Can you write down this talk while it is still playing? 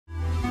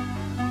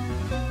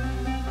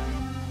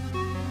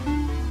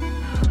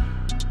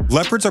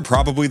Leopards are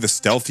probably the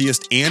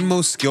stealthiest and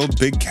most skilled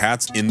big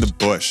cats in the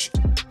bush.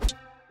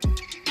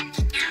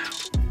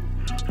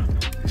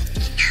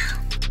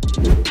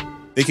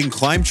 They can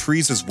climb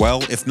trees as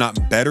well, if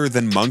not better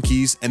than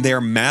monkeys, and they are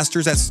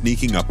masters at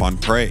sneaking up on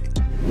prey.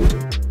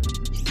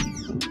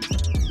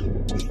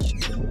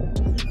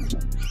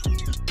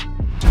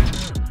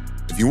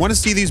 If you want to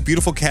see these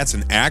beautiful cats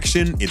in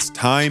action, it's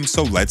time,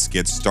 so let's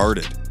get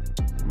started.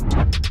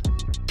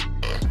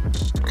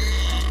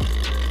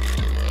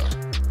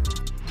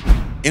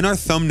 In our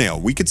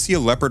thumbnail, we could see a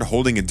leopard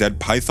holding a dead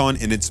python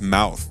in its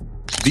mouth.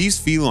 These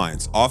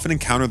felines often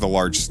encounter the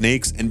large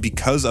snakes, and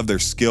because of their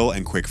skill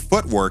and quick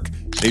footwork,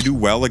 they do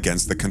well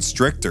against the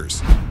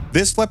constrictors.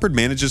 This leopard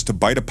manages to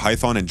bite a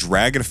python and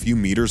drag it a few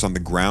meters on the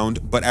ground,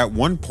 but at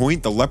one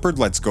point the leopard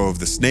lets go of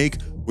the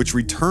snake, which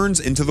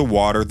returns into the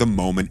water the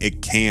moment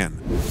it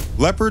can.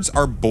 Leopards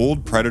are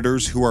bold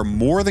predators who are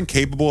more than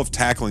capable of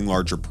tackling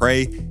larger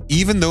prey,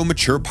 even though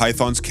mature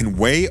pythons can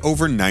weigh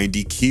over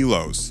 90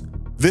 kilos.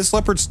 This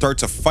leopard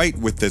starts a fight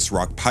with this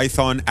rock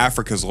python,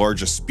 Africa's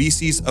largest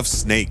species of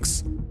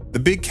snakes. The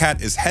big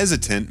cat is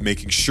hesitant,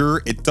 making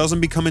sure it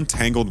doesn't become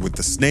entangled with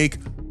the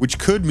snake, which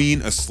could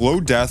mean a slow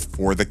death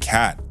for the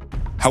cat.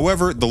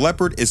 However, the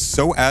leopard is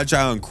so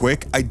agile and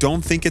quick, I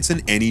don't think it's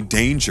in any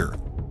danger.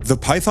 The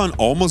python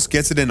almost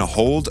gets it in a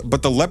hold,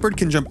 but the leopard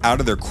can jump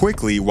out of there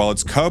quickly while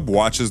its cub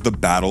watches the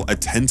battle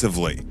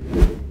attentively.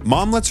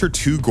 Mom lets her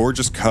two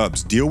gorgeous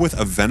cubs deal with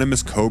a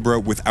venomous cobra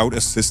without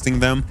assisting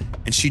them,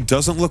 and she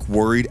doesn't look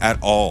worried at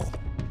all.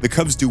 The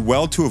cubs do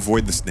well to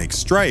avoid the snake's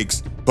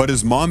strikes, but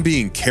is Mom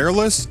being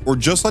careless or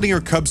just letting her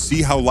cubs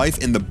see how life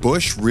in the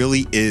bush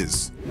really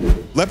is?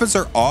 Leopards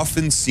are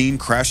often seen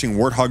crashing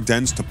warthog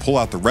dens to pull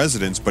out the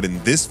residents, but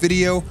in this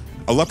video,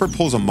 a leopard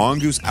pulls a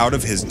mongoose out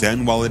of his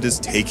den while it is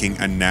taking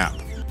a nap.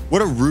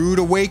 What a rude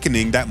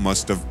awakening that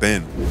must have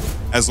been.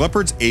 As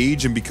leopards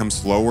age and become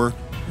slower,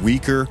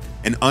 weaker,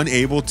 and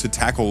unable to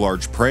tackle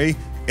large prey,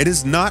 it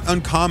is not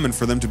uncommon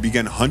for them to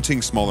begin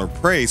hunting smaller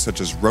prey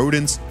such as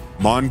rodents,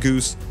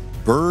 mongoose,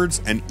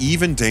 birds, and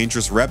even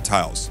dangerous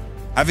reptiles.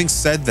 Having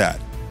said that,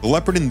 the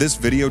leopard in this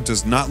video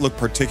does not look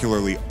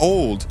particularly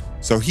old,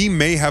 so he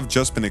may have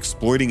just been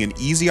exploiting an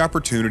easy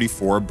opportunity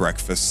for a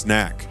breakfast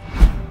snack.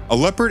 A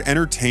leopard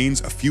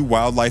entertains a few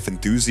wildlife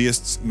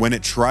enthusiasts when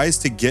it tries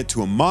to get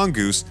to a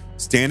mongoose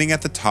standing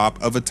at the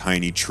top of a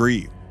tiny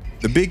tree.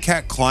 The big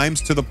cat climbs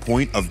to the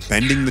point of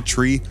bending the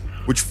tree,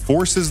 which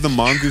forces the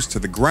mongoose to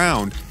the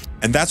ground,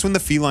 and that's when the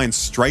feline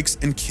strikes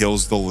and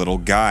kills the little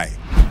guy.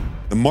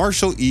 The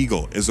martial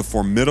eagle is a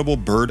formidable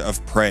bird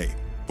of prey,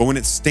 but when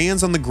it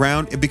stands on the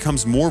ground, it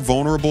becomes more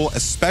vulnerable,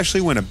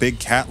 especially when a big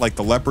cat like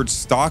the leopard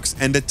stalks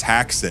and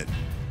attacks it.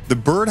 The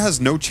bird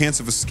has no chance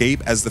of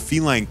escape as the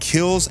feline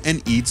kills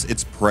and eats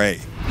its prey.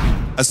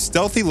 A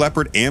stealthy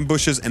leopard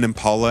ambushes an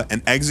impala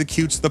and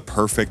executes the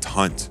perfect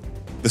hunt.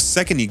 The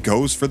second he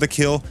goes for the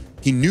kill,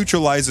 he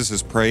neutralizes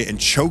his prey and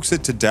chokes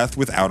it to death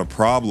without a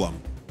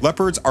problem.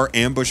 Leopards are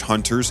ambush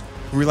hunters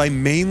who rely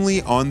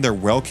mainly on their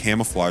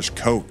well-camouflaged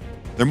coat.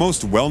 Their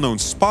most well-known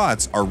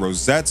spots are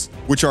rosettes,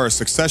 which are a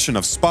succession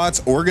of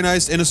spots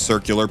organized in a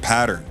circular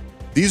pattern.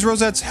 These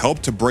rosettes help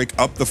to break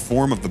up the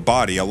form of the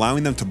body,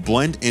 allowing them to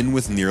blend in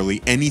with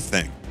nearly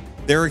anything.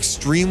 They're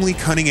extremely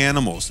cunning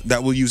animals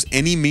that will use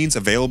any means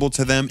available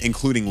to them,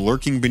 including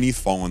lurking beneath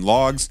fallen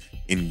logs,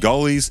 in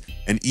gullies,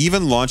 and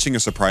even launching a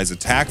surprise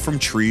attack from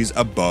trees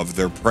above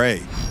their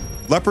prey.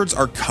 Leopards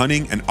are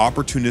cunning and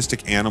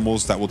opportunistic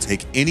animals that will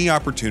take any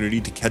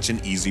opportunity to catch an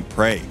easy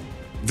prey.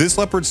 This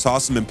leopard saw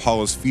some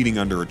impalas feeding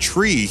under a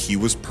tree he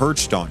was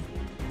perched on.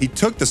 He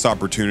took this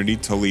opportunity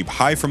to leap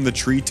high from the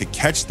tree to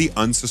catch the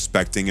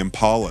unsuspecting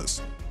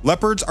impalas.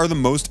 Leopards are the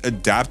most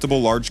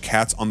adaptable large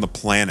cats on the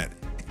planet,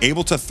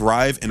 able to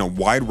thrive in a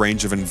wide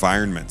range of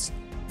environments.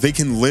 They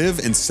can live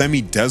in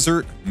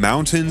semi-desert,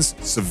 mountains,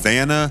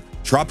 savanna,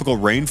 tropical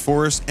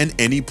rainforests, and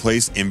any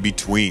place in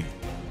between.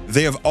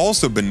 They have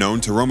also been known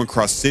to roam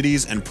across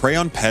cities and prey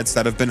on pets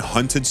that have been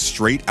hunted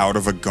straight out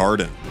of a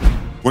garden.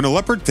 When a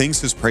leopard thinks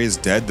his prey is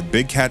dead, the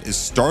big cat is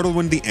startled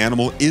when the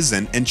animal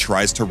isn't and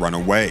tries to run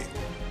away.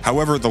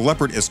 However, the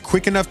leopard is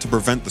quick enough to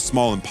prevent the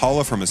small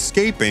impala from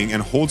escaping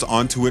and holds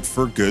onto it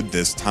for good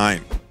this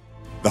time.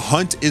 The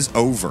hunt is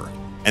over,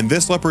 and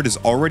this leopard is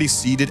already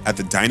seated at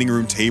the dining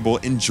room table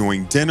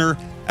enjoying dinner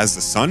as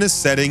the sun is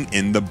setting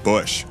in the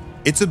bush.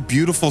 It's a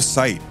beautiful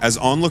sight as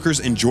onlookers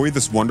enjoy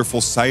this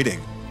wonderful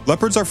sighting.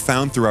 Leopards are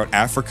found throughout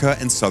Africa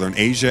and southern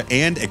Asia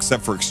and,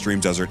 except for extreme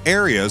desert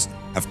areas,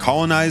 have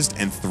colonized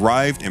and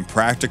thrived in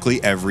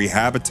practically every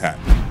habitat.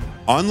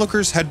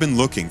 Onlookers had been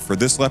looking for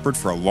this leopard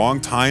for a long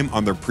time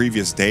on their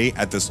previous day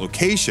at this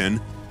location,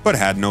 but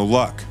had no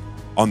luck.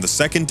 On the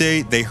second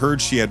day, they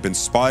heard she had been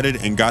spotted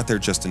and got there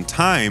just in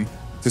time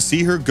to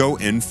see her go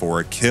in for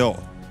a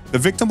kill. The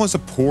victim was a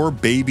poor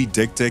baby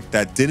dik-dik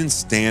that didn't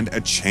stand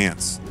a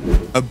chance.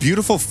 A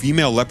beautiful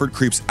female leopard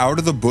creeps out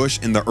of the bush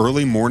in the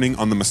early morning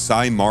on the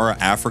Masai Mara,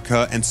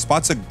 Africa, and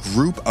spots a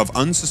group of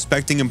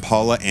unsuspecting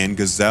impala and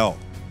gazelle.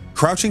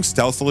 Crouching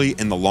stealthily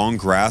in the long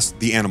grass,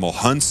 the animal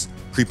hunts,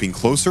 creeping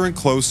closer and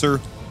closer,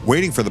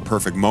 waiting for the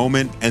perfect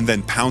moment, and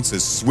then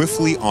pounces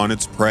swiftly on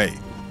its prey.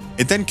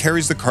 It then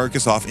carries the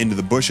carcass off into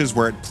the bushes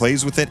where it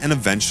plays with it and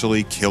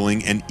eventually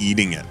killing and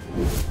eating it.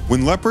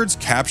 When leopards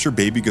capture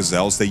baby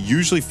gazelles, they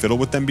usually fiddle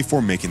with them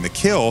before making the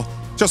kill,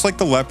 just like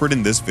the leopard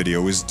in this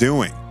video is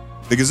doing.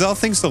 The gazelle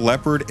thinks the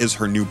leopard is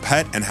her new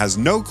pet and has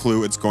no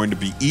clue it's going to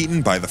be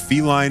eaten by the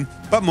feline,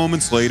 but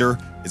moments later,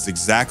 it's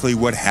exactly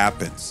what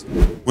happens.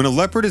 When a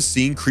leopard is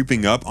seen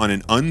creeping up on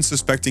an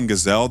unsuspecting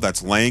gazelle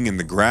that's laying in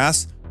the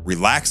grass,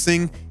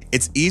 relaxing,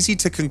 it's easy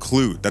to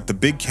conclude that the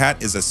big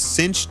cat is a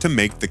cinch to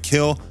make the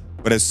kill,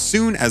 but as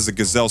soon as the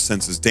gazelle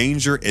senses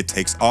danger, it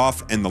takes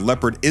off, and the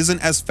leopard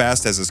isn't as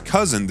fast as his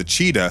cousin, the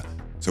cheetah,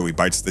 so he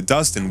bites the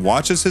dust and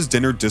watches his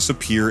dinner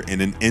disappear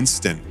in an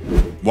instant.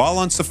 While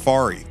on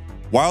safari,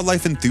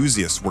 wildlife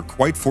enthusiasts were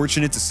quite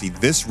fortunate to see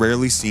this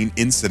rarely seen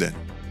incident.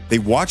 They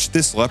watched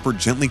this leopard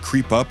gently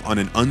creep up on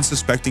an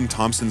unsuspecting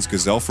Thompson's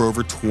gazelle for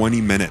over 20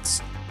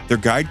 minutes. Their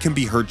guide can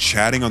be heard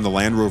chatting on the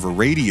Land Rover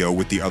radio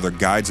with the other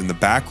guides in the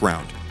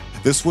background.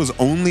 This was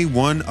only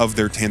one of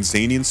their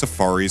Tanzanian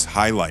safari's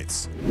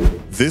highlights.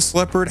 This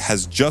leopard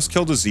has just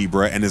killed a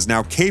zebra and is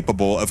now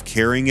capable of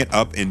carrying it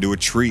up into a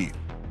tree.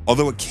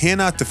 Although it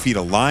cannot defeat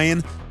a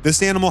lion,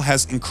 this animal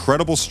has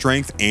incredible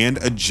strength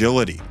and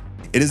agility.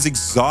 It is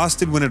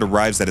exhausted when it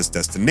arrives at its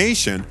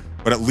destination,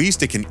 but at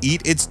least it can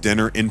eat its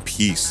dinner in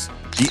peace.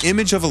 The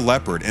image of a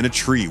leopard in a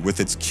tree with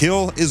its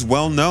kill is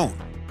well known.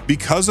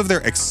 Because of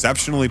their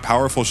exceptionally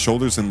powerful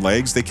shoulders and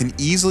legs, they can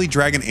easily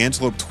drag an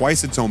antelope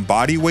twice its own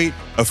body weight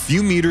a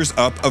few meters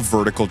up a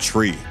vertical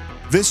tree.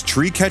 This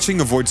tree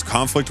catching avoids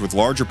conflict with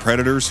larger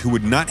predators who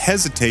would not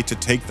hesitate to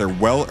take their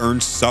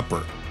well-earned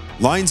supper.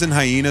 Lions and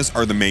hyenas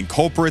are the main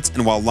culprits,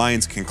 and while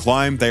lions can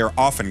climb, they are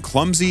often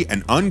clumsy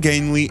and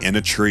ungainly in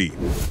a tree.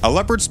 A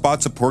leopard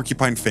spots a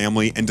porcupine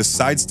family and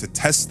decides to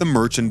test the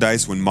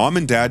merchandise when mom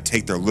and dad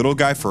take their little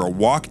guy for a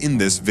walk in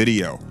this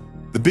video.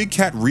 The big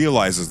cat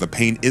realizes the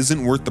pain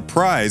isn't worth the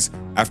prize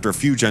after a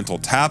few gentle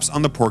taps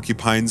on the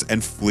porcupines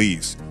and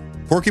flees.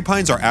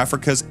 Porcupines are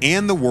Africa's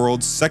and the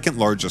world's second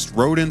largest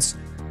rodents,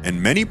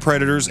 and many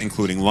predators,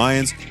 including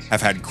lions,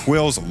 have had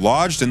quills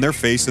lodged in their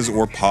faces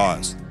or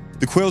paws.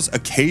 The quills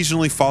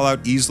occasionally fall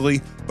out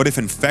easily, but if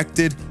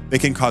infected, they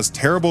can cause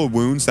terrible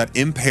wounds that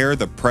impair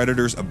the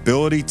predator's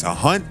ability to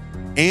hunt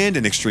and,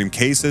 in extreme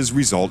cases,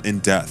 result in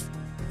death.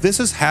 This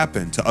has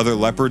happened to other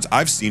leopards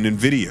I've seen in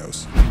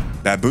videos.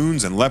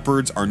 Baboons and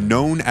leopards are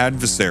known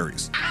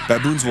adversaries.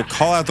 Baboons will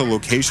call out the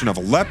location of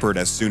a leopard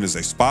as soon as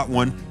they spot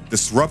one,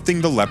 disrupting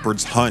the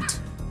leopard's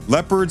hunt.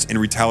 Leopards, in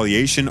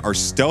retaliation, are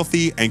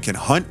stealthy and can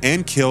hunt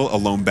and kill a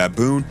lone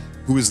baboon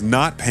who is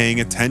not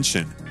paying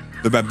attention.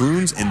 The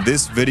baboons in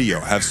this video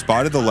have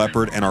spotted the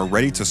leopard and are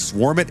ready to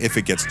swarm it if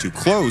it gets too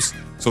close,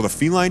 so the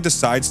feline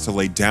decides to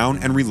lay down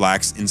and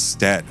relax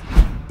instead.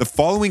 The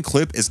following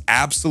clip is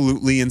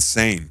absolutely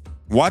insane.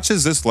 Watch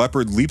as this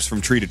leopard leaps from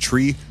tree to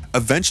tree,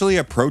 eventually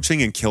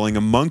approaching and killing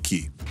a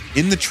monkey.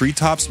 In the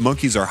treetops,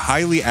 monkeys are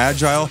highly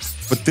agile,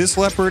 but this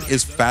leopard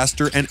is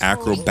faster and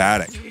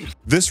acrobatic.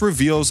 This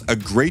reveals a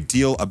great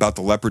deal about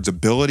the leopard's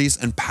abilities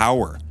and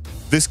power.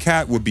 This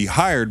cat would be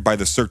hired by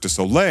the Cirque du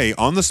Soleil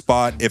on the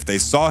spot if they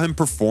saw him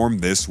perform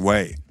this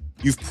way.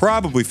 You've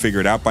probably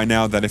figured out by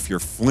now that if you're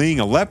fleeing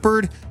a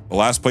leopard, the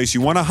last place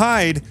you want to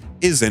hide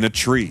is in a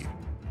tree.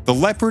 The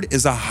leopard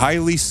is a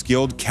highly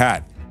skilled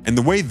cat, and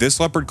the way this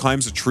leopard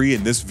climbs a tree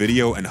in this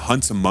video and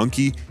hunts a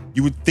monkey,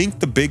 you would think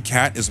the big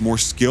cat is more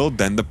skilled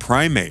than the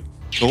primate.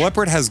 The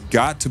leopard has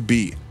got to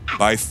be,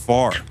 by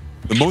far,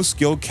 the most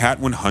skilled cat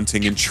when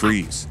hunting in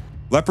trees.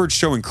 Leopards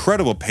show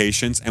incredible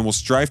patience and will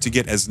strive to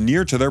get as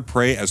near to their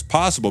prey as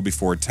possible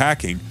before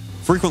attacking,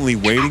 frequently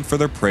waiting for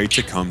their prey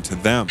to come to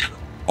them.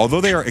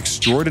 Although they are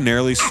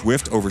extraordinarily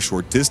swift over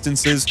short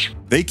distances,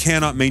 they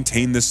cannot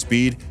maintain this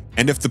speed,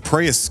 and if the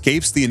prey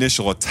escapes the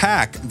initial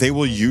attack, they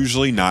will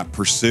usually not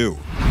pursue.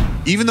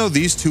 Even though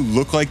these two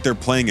look like they're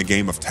playing a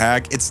game of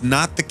tag, it's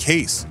not the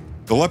case.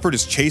 The leopard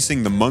is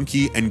chasing the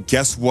monkey, and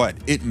guess what?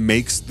 It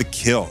makes the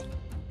kill.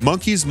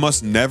 Monkeys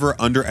must never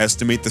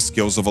underestimate the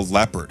skills of a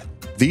leopard.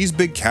 These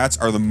big cats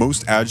are the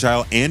most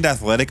agile and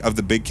athletic of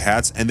the big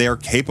cats, and they are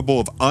capable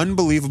of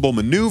unbelievable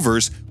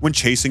maneuvers when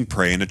chasing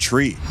prey in a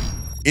tree.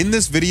 In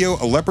this video,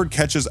 a leopard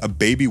catches a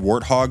baby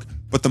warthog,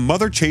 but the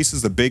mother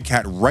chases the big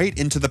cat right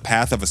into the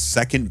path of a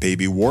second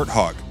baby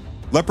warthog.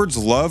 Leopards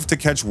love to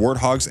catch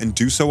warthogs and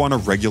do so on a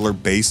regular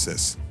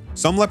basis.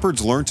 Some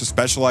leopards learn to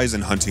specialize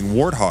in hunting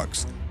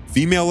warthogs.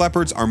 Female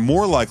leopards are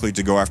more likely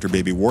to go after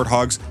baby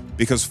warthogs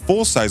because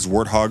full-size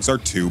warthogs are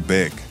too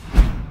big.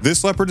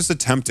 This leopard is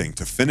attempting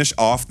to finish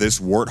off this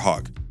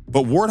warthog,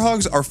 but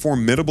warthogs are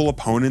formidable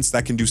opponents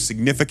that can do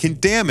significant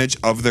damage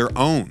of their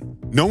own.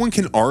 No one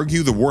can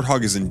argue the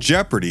warthog is in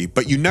jeopardy,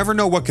 but you never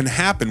know what can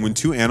happen when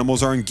two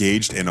animals are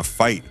engaged in a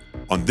fight.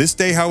 On this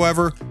day,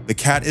 however, the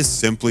cat is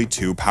simply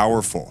too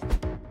powerful.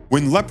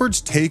 When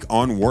leopards take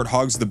on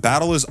warthogs, the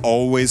battle is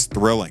always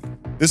thrilling.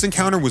 This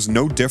encounter was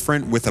no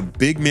different, with a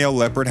big male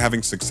leopard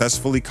having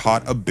successfully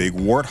caught a big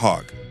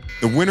warthog.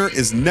 The winner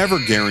is never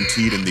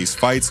guaranteed in these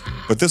fights,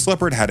 but this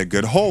leopard had a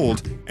good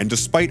hold, and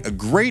despite a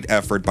great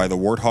effort by the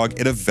warthog,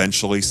 it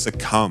eventually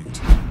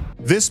succumbed.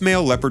 This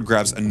male leopard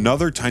grabs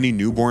another tiny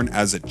newborn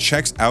as it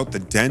checks out the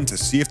den to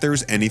see if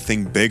there's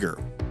anything bigger.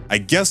 I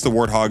guess the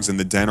warthogs in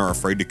the den are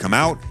afraid to come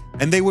out,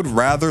 and they would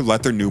rather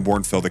let their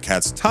newborn fill the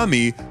cat's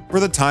tummy for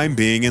the time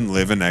being and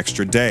live an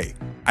extra day.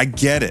 I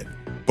get it.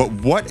 But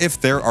what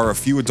if there are a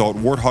few adult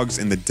warthogs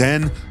in the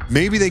den?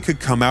 Maybe they could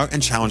come out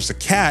and challenge the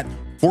cat,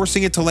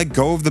 forcing it to let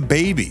go of the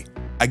baby.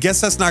 I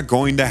guess that's not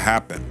going to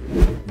happen.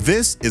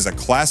 This is a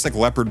classic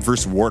leopard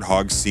vs.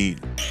 warthog scene,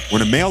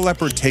 when a male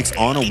leopard takes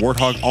on a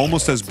warthog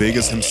almost as big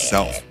as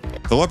himself.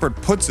 The leopard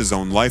puts his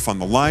own life on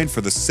the line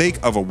for the sake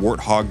of a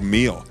warthog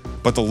meal,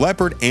 but the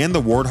leopard and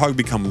the warthog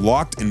become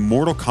locked in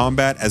mortal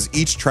combat as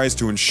each tries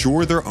to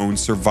ensure their own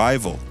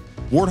survival.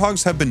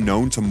 Warthogs have been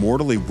known to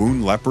mortally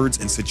wound leopards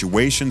in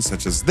situations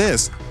such as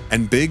this,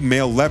 and big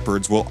male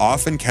leopards will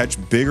often catch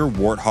bigger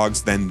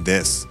warthogs than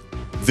this.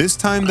 This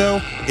time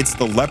though, it's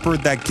the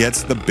leopard that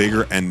gets the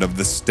bigger end of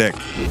the stick.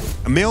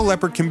 A male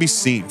leopard can be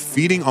seen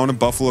feeding on a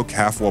buffalo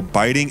calf while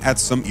biting at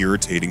some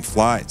irritating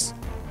flies.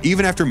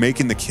 Even after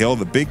making the kill,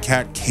 the big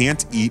cat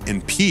can't eat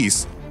in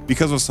peace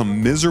because of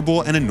some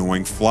miserable and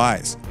annoying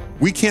flies.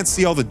 We can't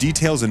see all the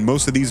details in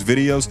most of these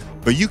videos,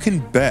 but you can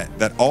bet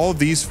that all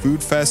these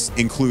food fests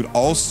include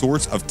all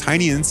sorts of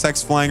tiny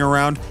insects flying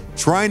around,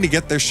 trying to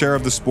get their share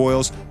of the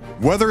spoils,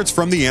 whether it's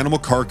from the animal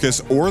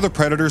carcass or the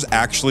predators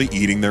actually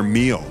eating their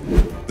meal.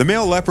 The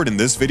male leopard in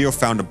this video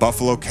found a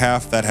buffalo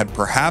calf that had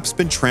perhaps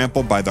been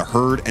trampled by the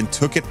herd and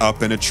took it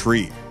up in a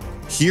tree.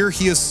 Here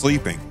he is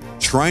sleeping,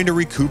 trying to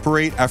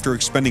recuperate after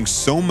expending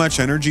so much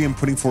energy and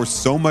putting forth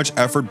so much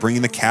effort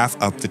bringing the calf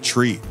up the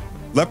tree.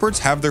 Leopards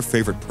have their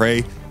favorite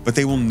prey, but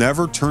they will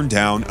never turn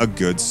down a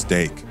good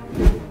steak.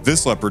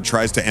 This leopard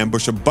tries to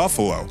ambush a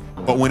buffalo,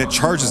 but when it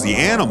charges the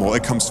animal,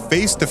 it comes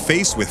face to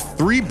face with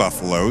 3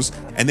 buffaloes,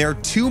 and they are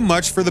too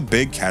much for the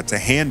big cat to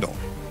handle.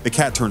 The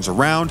cat turns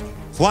around,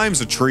 climbs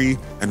a tree,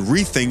 and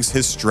rethinks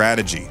his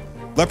strategy.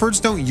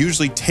 Leopards don't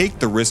usually take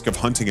the risk of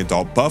hunting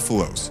adult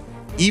buffaloes.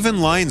 Even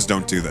lions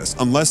don't do this,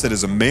 unless it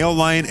is a male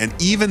lion, and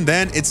even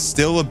then, it's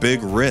still a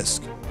big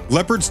risk.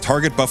 Leopards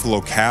target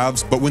buffalo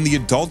calves, but when the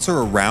adults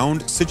are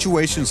around,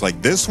 situations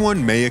like this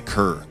one may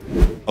occur.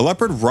 A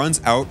leopard runs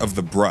out of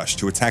the brush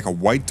to attack a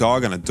white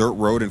dog on a dirt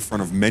road in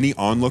front of many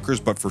onlookers,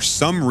 but for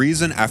some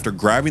reason, after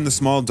grabbing the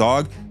small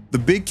dog, the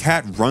big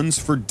cat runs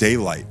for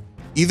daylight.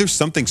 Either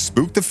something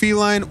spooked the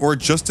feline, or it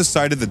just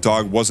decided the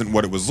dog wasn't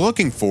what it was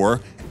looking for,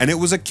 and it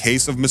was a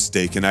case of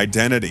mistaken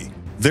identity.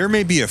 There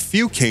may be a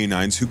few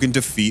canines who can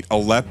defeat a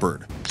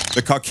leopard.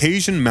 The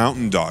Caucasian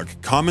mountain dog,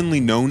 commonly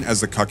known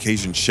as the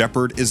Caucasian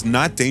shepherd, is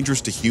not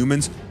dangerous to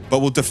humans, but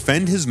will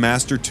defend his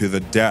master to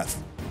the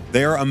death.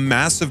 They are a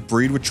massive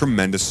breed with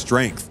tremendous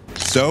strength.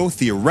 So,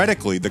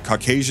 theoretically, the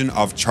Caucasian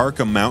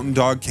Ovcharka mountain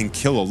dog can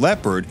kill a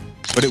leopard,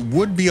 but it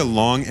would be a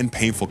long and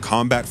painful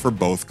combat for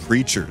both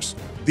creatures.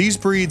 These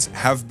breeds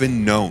have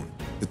been known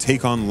to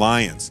take on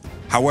lions.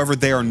 However,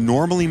 they are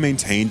normally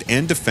maintained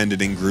and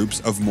defended in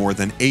groups of more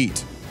than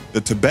 8. The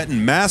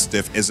Tibetan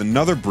Mastiff is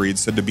another breed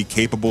said to be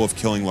capable of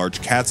killing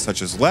large cats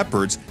such as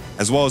leopards,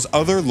 as well as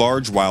other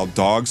large wild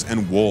dogs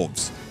and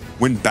wolves.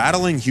 When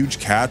battling huge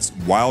cats,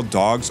 wild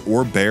dogs,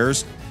 or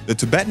bears, the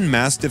Tibetan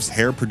Mastiff's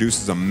hair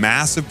produces a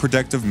massive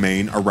protective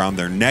mane around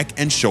their neck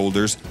and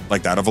shoulders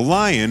like that of a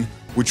lion,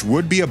 which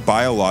would be a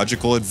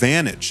biological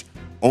advantage.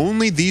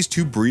 Only these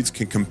 2 breeds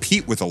can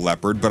compete with a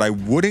leopard, but I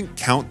wouldn't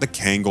count the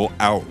Kangal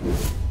out.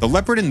 The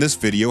leopard in this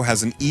video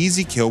has an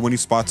easy kill when he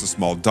spots a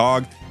small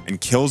dog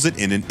and kills it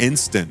in an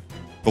instant.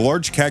 The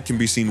large cat can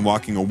be seen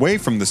walking away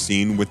from the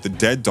scene with the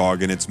dead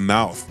dog in its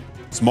mouth.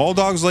 Small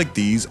dogs like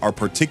these are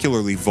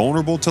particularly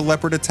vulnerable to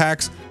leopard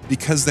attacks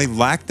because they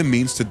lack the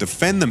means to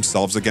defend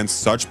themselves against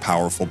such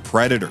powerful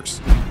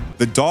predators.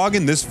 The dog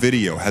in this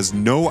video has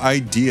no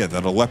idea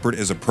that a leopard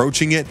is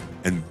approaching it,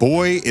 and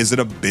boy is it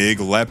a big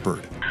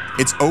leopard.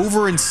 It's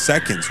over in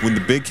seconds when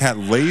the big cat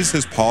lays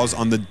his paws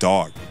on the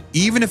dog.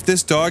 Even if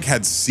this dog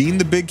had seen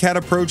the big cat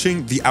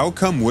approaching, the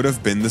outcome would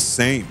have been the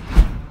same.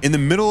 In the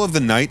middle of the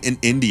night in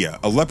India,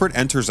 a leopard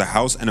enters a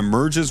house and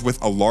emerges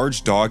with a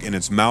large dog in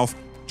its mouth,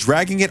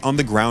 dragging it on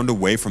the ground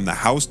away from the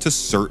house to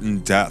certain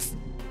death.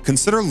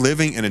 Consider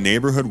living in a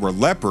neighborhood where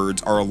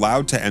leopards are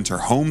allowed to enter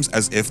homes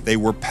as if they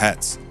were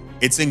pets.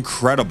 It's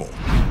incredible.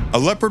 A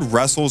leopard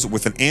wrestles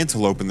with an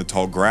antelope in the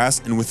tall grass,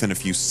 and within a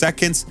few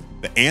seconds,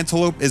 the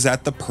antelope is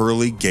at the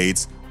pearly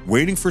gates,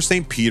 waiting for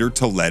St. Peter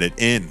to let it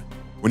in.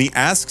 When he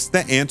asks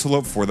the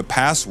antelope for the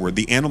password,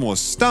 the animal is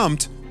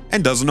stumped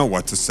and doesn't know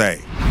what to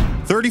say.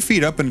 30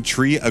 feet up in a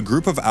tree, a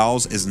group of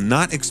owls is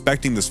not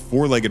expecting this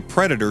 4-legged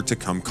predator to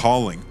come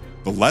calling.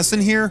 The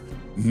lesson here?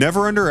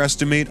 Never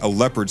underestimate a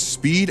leopard's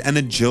speed and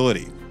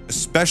agility,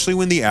 especially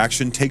when the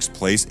action takes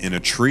place in a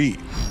tree.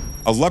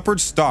 A leopard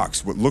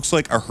stalks what looks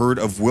like a herd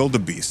of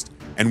wildebeest,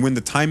 and when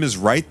the time is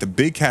right, the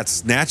big cat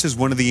snatches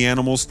one of the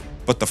animals,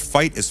 but the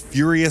fight is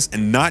furious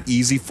and not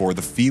easy for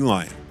the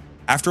feline.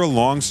 After a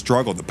long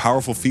struggle, the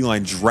powerful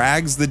feline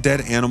drags the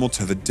dead animal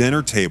to the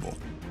dinner table.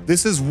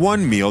 This is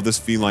one meal this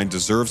feline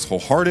deserves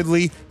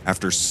wholeheartedly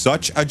after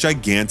such a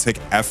gigantic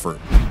effort.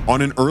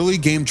 On an early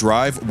game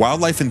drive,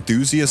 wildlife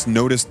enthusiasts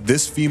noticed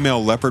this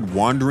female leopard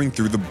wandering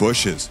through the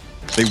bushes.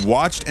 They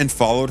watched and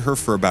followed her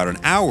for about an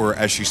hour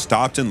as she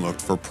stopped and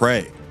looked for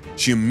prey.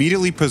 She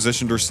immediately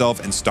positioned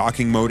herself in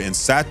stalking mode and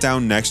sat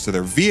down next to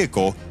their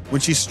vehicle when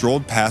she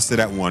strolled past it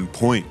at one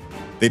point.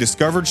 They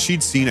discovered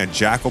she'd seen a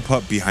jackal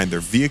pup behind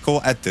their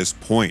vehicle at this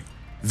point.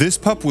 This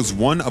pup was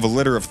one of a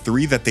litter of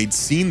 3 that they'd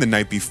seen the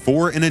night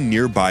before in a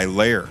nearby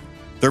lair.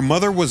 Their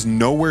mother was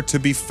nowhere to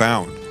be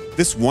found.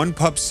 This one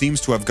pup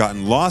seems to have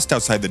gotten lost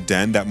outside the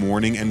den that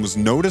morning and was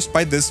noticed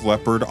by this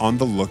leopard on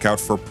the lookout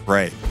for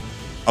prey.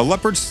 A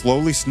leopard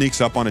slowly sneaks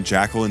up on a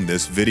jackal in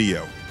this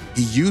video.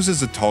 He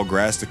uses the tall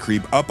grass to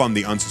creep up on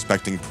the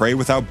unsuspecting prey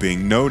without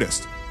being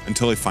noticed,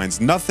 until he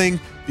finds nothing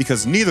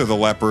because neither the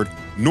leopard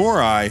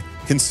nor I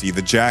can see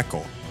the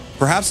jackal.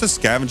 Perhaps the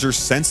scavenger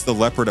sensed the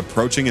leopard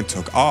approaching and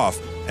took off,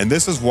 and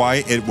this is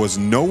why it was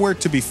nowhere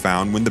to be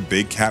found when the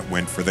big cat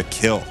went for the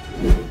kill.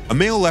 A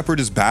male leopard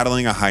is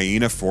battling a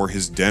hyena for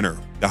his dinner.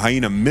 The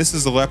hyena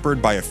misses the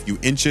leopard by a few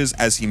inches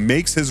as he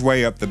makes his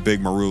way up the big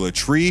marula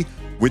tree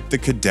with the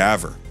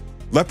cadaver.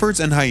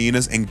 Leopards and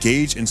hyenas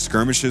engage in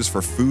skirmishes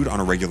for food on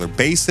a regular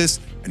basis,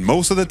 and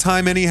most of the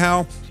time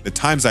anyhow, the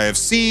times I have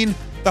seen,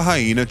 the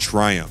hyena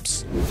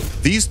triumphs.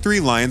 These 3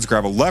 lions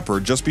grab a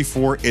leopard just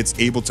before it's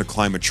able to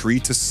climb a tree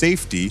to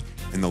safety,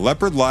 and the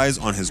leopard lies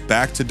on his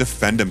back to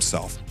defend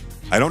himself.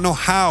 I don't know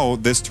how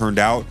this turned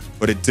out,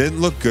 but it didn't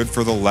look good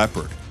for the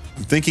leopard.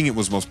 I'm thinking it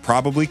was most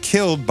probably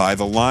killed by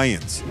the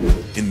lions.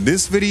 In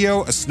this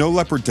video, a snow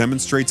leopard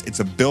demonstrates its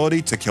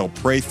ability to kill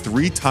prey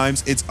 3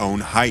 times its own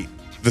height.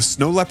 The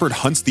snow leopard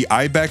hunts the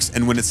ibex,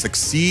 and when it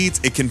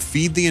succeeds, it can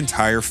feed the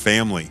entire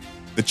family.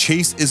 The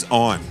chase is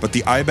on, but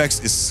the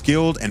ibex is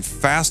skilled and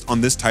fast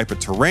on this type of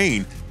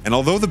terrain, and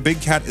although the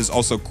big cat is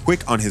also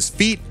quick on his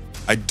feet,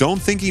 I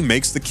don't think he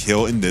makes the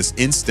kill in this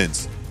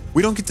instance.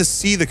 We don't get to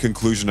see the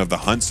conclusion of the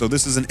hunt, so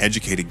this is an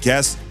educated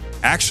guess.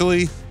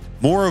 Actually,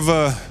 more of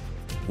a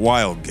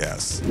wild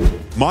guess.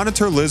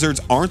 Monitor lizards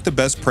aren't the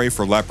best prey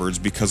for leopards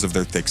because of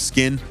their thick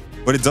skin,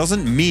 but it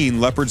doesn't mean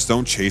leopards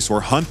don't chase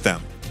or hunt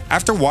them.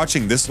 After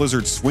watching this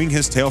lizard swing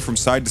his tail from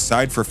side to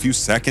side for a few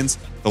seconds,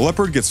 the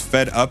leopard gets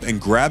fed up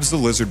and grabs the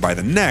lizard by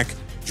the neck,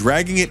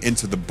 dragging it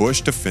into the bush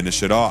to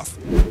finish it off.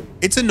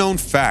 It's a known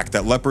fact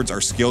that leopards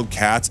are skilled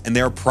cats, and they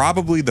are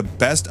probably the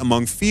best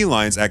among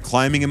felines at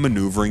climbing and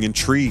maneuvering in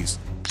trees.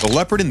 The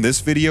leopard in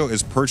this video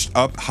is perched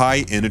up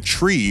high in a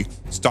tree,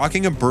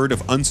 stalking a bird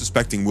of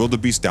unsuspecting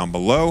wildebeest down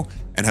below,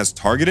 and has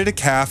targeted a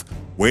calf,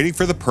 waiting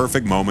for the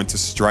perfect moment to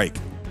strike.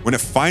 When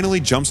it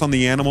finally jumps on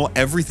the animal,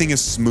 everything is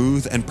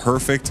smooth and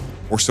perfect,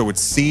 or so it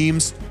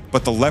seems,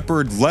 but the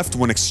leopard left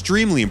one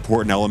extremely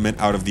important element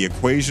out of the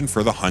equation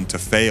for the hunt to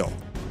fail: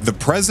 the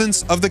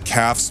presence of the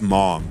calf's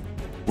mom.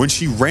 When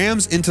she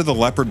rams into the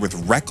leopard with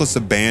reckless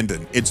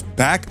abandon, it's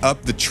back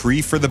up the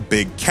tree for the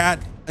big cat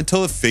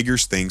until it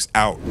figures things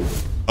out.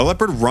 A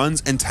leopard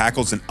runs and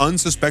tackles an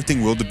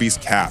unsuspecting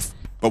wildebeest calf,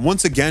 but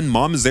once again,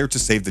 mom is there to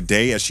save the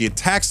day as she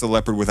attacks the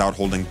leopard without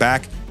holding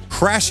back,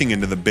 crashing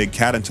into the big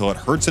cat until it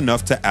hurts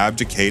enough to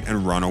abdicate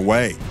and run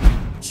away.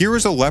 Here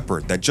is a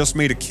leopard that just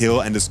made a kill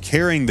and is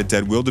carrying the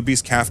dead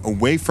wildebeest calf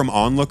away from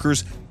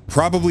onlookers,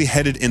 probably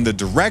headed in the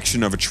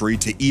direction of a tree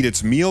to eat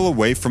its meal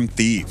away from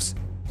thieves.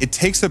 It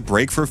takes a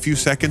break for a few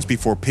seconds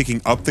before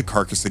picking up the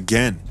carcass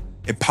again.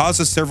 It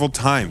pauses several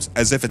times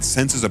as if it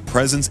senses a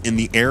presence in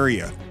the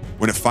area.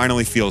 When it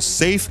finally feels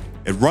safe,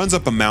 it runs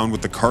up a mound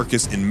with the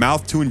carcass in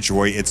mouth to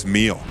enjoy its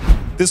meal.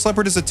 This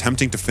leopard is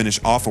attempting to finish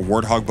off a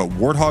warthog, but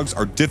warthogs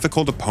are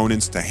difficult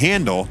opponents to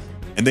handle,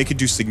 and they could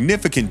do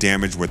significant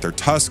damage with their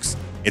tusks.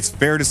 It's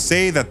fair to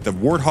say that the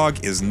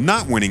warthog is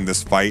not winning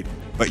this fight,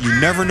 but you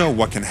never know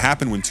what can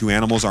happen when 2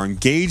 animals are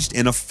engaged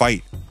in a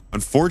fight.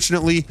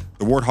 Unfortunately,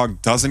 the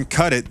warthog doesn't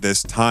cut it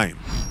this time.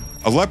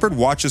 A leopard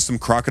watches some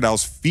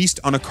crocodiles feast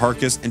on a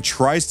carcass and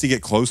tries to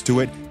get close to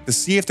it to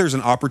see if there's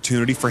an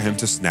opportunity for him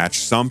to snatch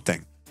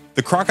something.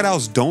 The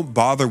crocodiles don't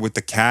bother with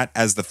the cat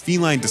as the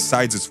feline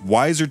decides it's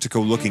wiser to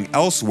go looking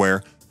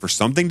elsewhere for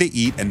something to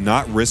eat and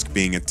not risk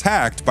being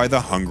attacked by the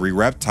hungry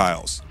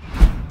reptiles.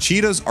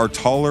 Cheetahs are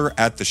taller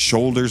at the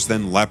shoulders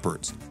than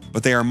leopards,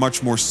 but they are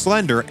much more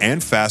slender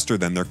and faster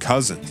than their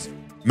cousins.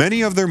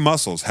 Many of their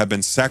muscles have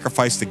been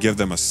sacrificed to give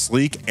them a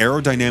sleek,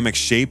 aerodynamic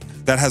shape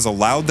that has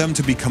allowed them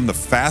to become the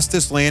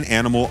fastest land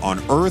animal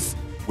on Earth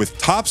with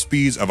top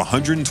speeds of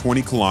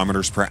 120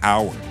 kilometers per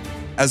hour.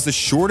 As the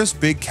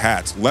shortest big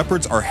cats,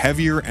 leopards are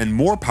heavier and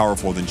more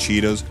powerful than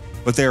cheetahs,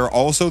 but they are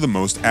also the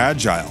most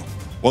agile.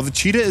 While the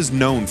cheetah is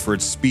known for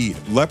its speed,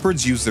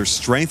 leopards use their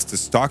strength to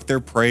stalk their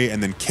prey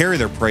and then carry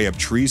their prey up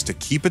trees to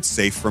keep it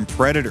safe from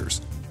predators.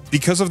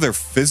 Because of their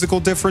physical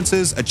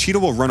differences, a cheetah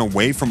will run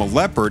away from a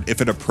leopard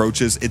if it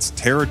approaches its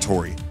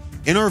territory.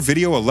 In our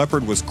video, a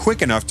leopard was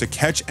quick enough to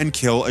catch and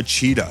kill a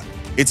cheetah.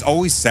 It's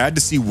always sad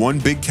to see one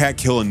big cat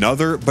kill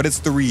another, but it's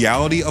the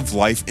reality of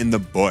life in the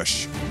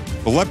bush.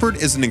 The leopard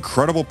is an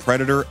incredible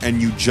predator,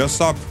 and you just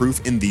saw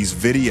proof in these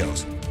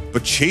videos.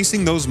 but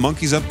chasing those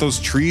monkeys up those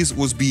trees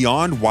was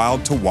beyond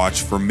wild to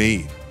watch for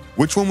me.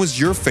 Which one was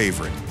your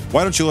favorite?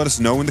 Why don't you let us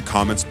know in the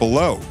comments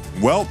below?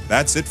 Well,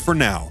 that's it for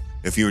now.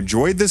 If you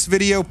enjoyed this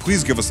video,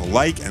 please give us a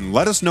like and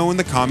let us know in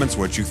the comments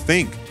what you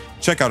think.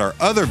 Check out our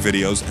other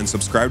videos and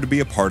subscribe to be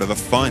a part of the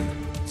fun.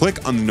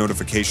 Click on the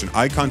notification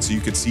icon so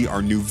you can see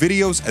our new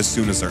videos as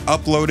soon as they're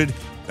uploaded.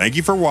 Thank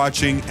you for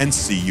watching and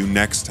see you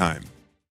next time.